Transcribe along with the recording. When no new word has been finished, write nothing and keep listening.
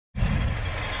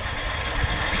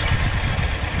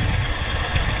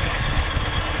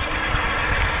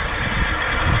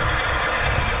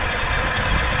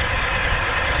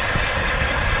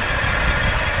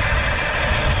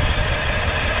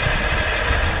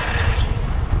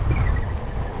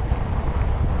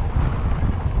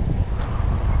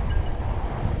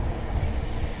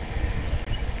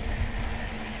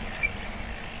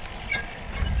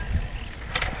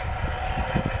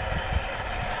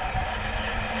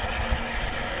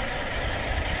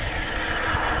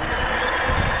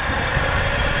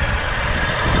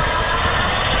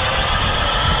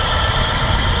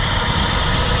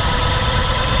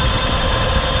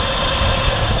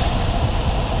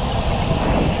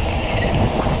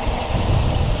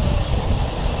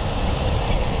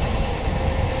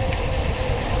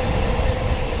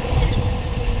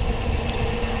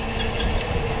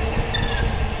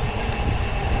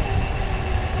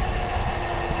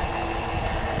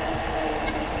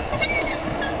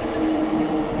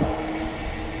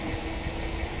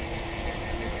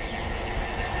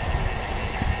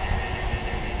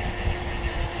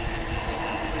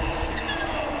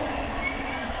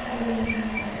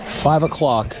5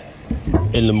 o'clock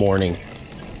in the morning.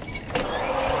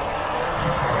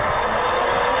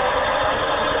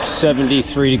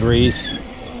 73 degrees.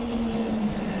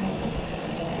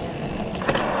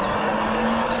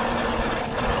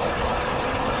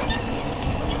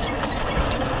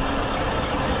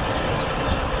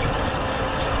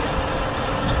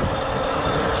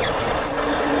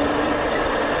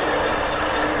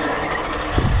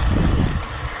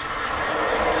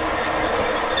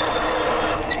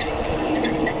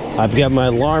 I've got my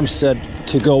alarm set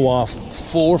to go off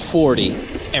 4:40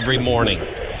 every morning.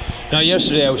 Now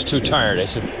yesterday I was too tired. I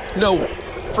said, no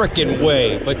frickin'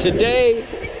 way. But today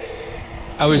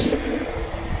I was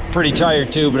pretty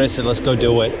tired too, but I said, let's go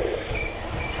do it.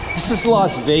 This is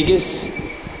Las Vegas.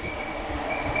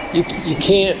 You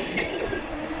can't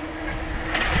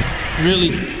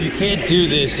do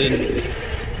this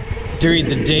during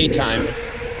the daytime.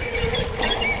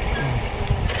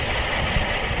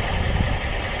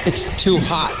 It's too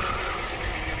hot.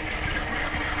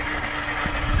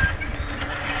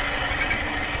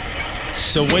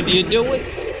 So when do you do it?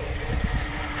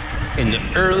 In the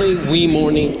early wee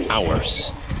morning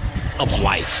hours of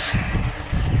life.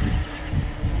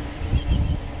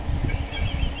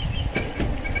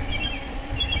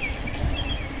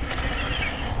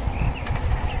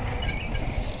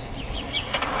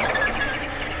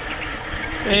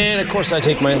 And of course I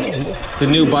take the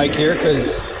new bike here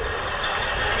because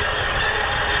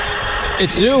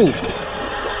it's new.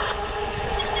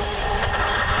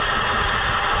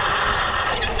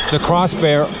 The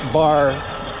crossbar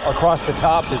across the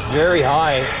top is very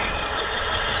high.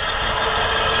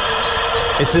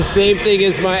 It's the same thing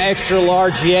as my extra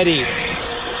large Yeti.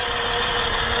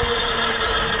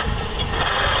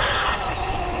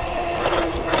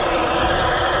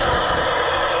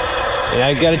 And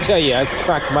I gotta tell you, I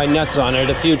cracked my nuts on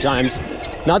it a few times.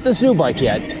 Not this new bike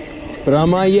yet, but on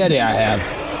my Yeti I have.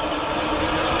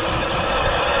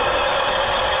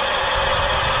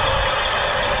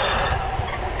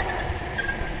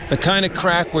 The kind of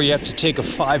crack where you have to take a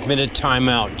 5-minute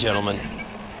timeout, gentlemen.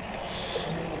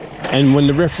 And when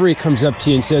the referee comes up to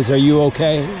you and says, are you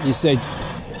okay? You say,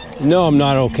 no, I'm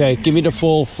not okay. Give me the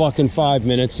full fucking 5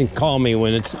 minutes and call me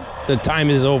when the time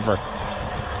is over.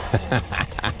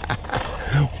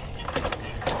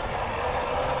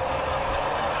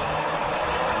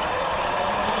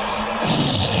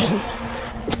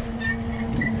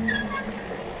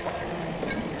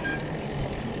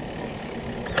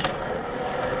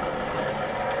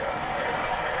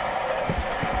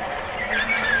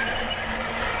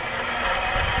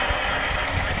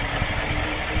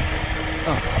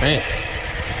 Oh, man.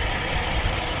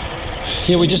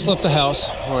 Yeah, we just left the house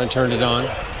when I turned it on.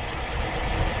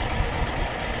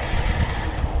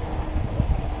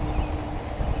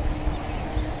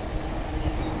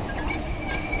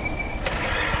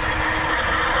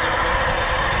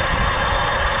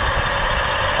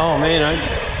 Oh, man,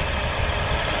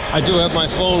 I do have my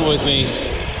phone with me,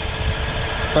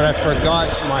 but I forgot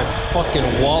my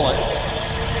fucking wallet.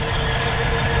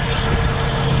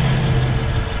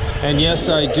 And yes,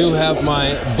 I do have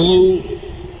my blue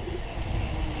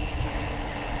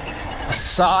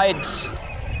side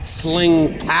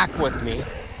sling pack with me.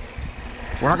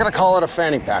 We're not gonna call it a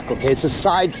fanny pack, okay? It's a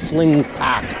side sling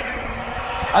pack.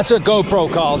 That's what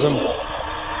GoPro calls them.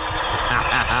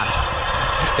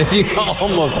 If you call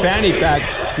them a fanny pack,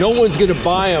 no one's gonna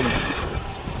buy them.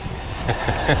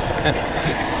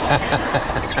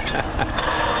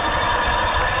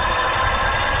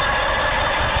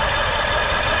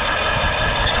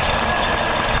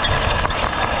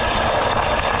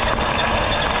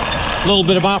 A little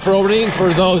bit of off-roading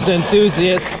for those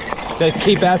enthusiasts that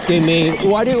keep asking me,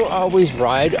 why do you always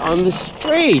ride on the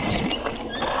street?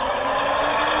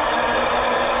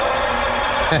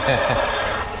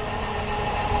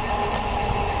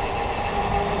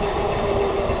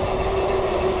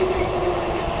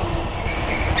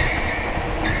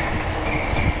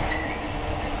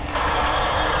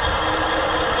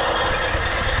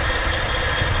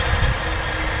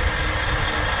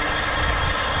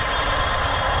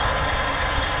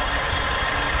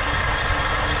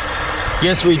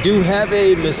 Yes, we do have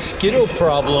a mosquito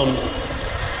problem.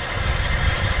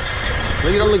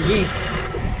 Look at all the geese.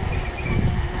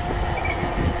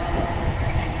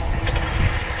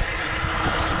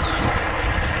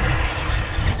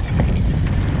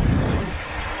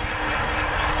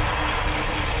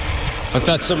 I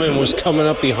thought someone was coming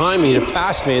up behind me to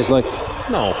pass me. It's like,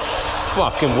 no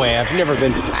fucking way. I've never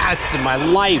been passed in my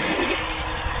life.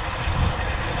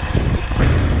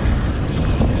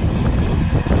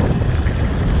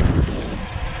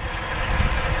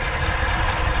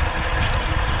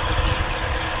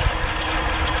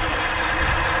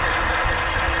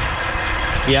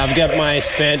 Yeah, I've got my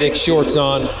spandex shorts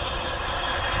on.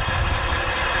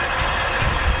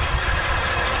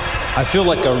 I feel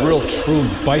like a real true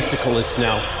bicyclist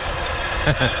now.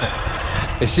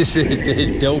 It's just that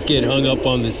they don't get hung up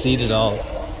on the seat at all.